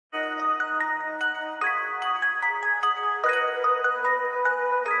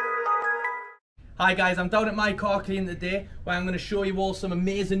Hi guys, I'm down at My Car Clean today where I'm going to show you all some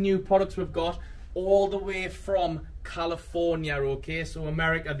amazing new products we've got all the way from California, okay? So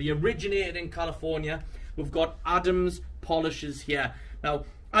America, the originated in California. We've got Adams polishes here. Now,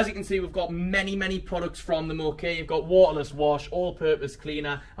 as you can see, we've got many products from them, okay? You've got waterless wash, all-purpose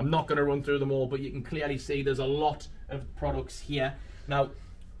cleaner. I'm not going to run through them all, but you can clearly see there's a lot of products here. Now,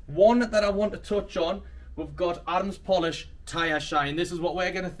 one that I want to touch on, we've got Adams Polish Tire Shine. This is what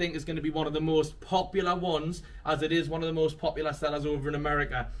we're going to think is going to be one of the most popular ones, as it is one of the most popular sellers over in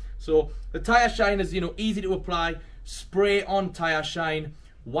America. So the Tire Shine is, easy to apply. Spray on Tire Shine,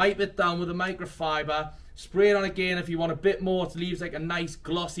 wipe it down with a microfiber, spray it on again if you want a bit more. It leaves like a nice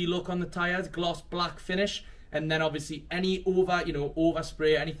glossy look on the tires, gloss black finish. And then obviously any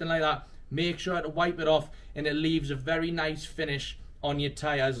overspray, anything like that, make sure to wipe it off, and it leaves a very nice finish on your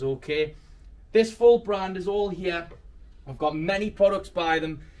tires, okay? This full brand is all here. I've got many products by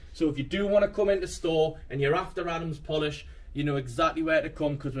them, so if you do want to come into store and you're after Adams Polish, you know exactly where to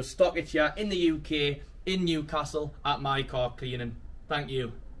come, because we stock it here in the UK, in Newcastle, at My Car Cleaning. Thank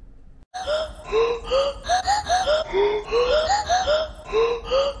you.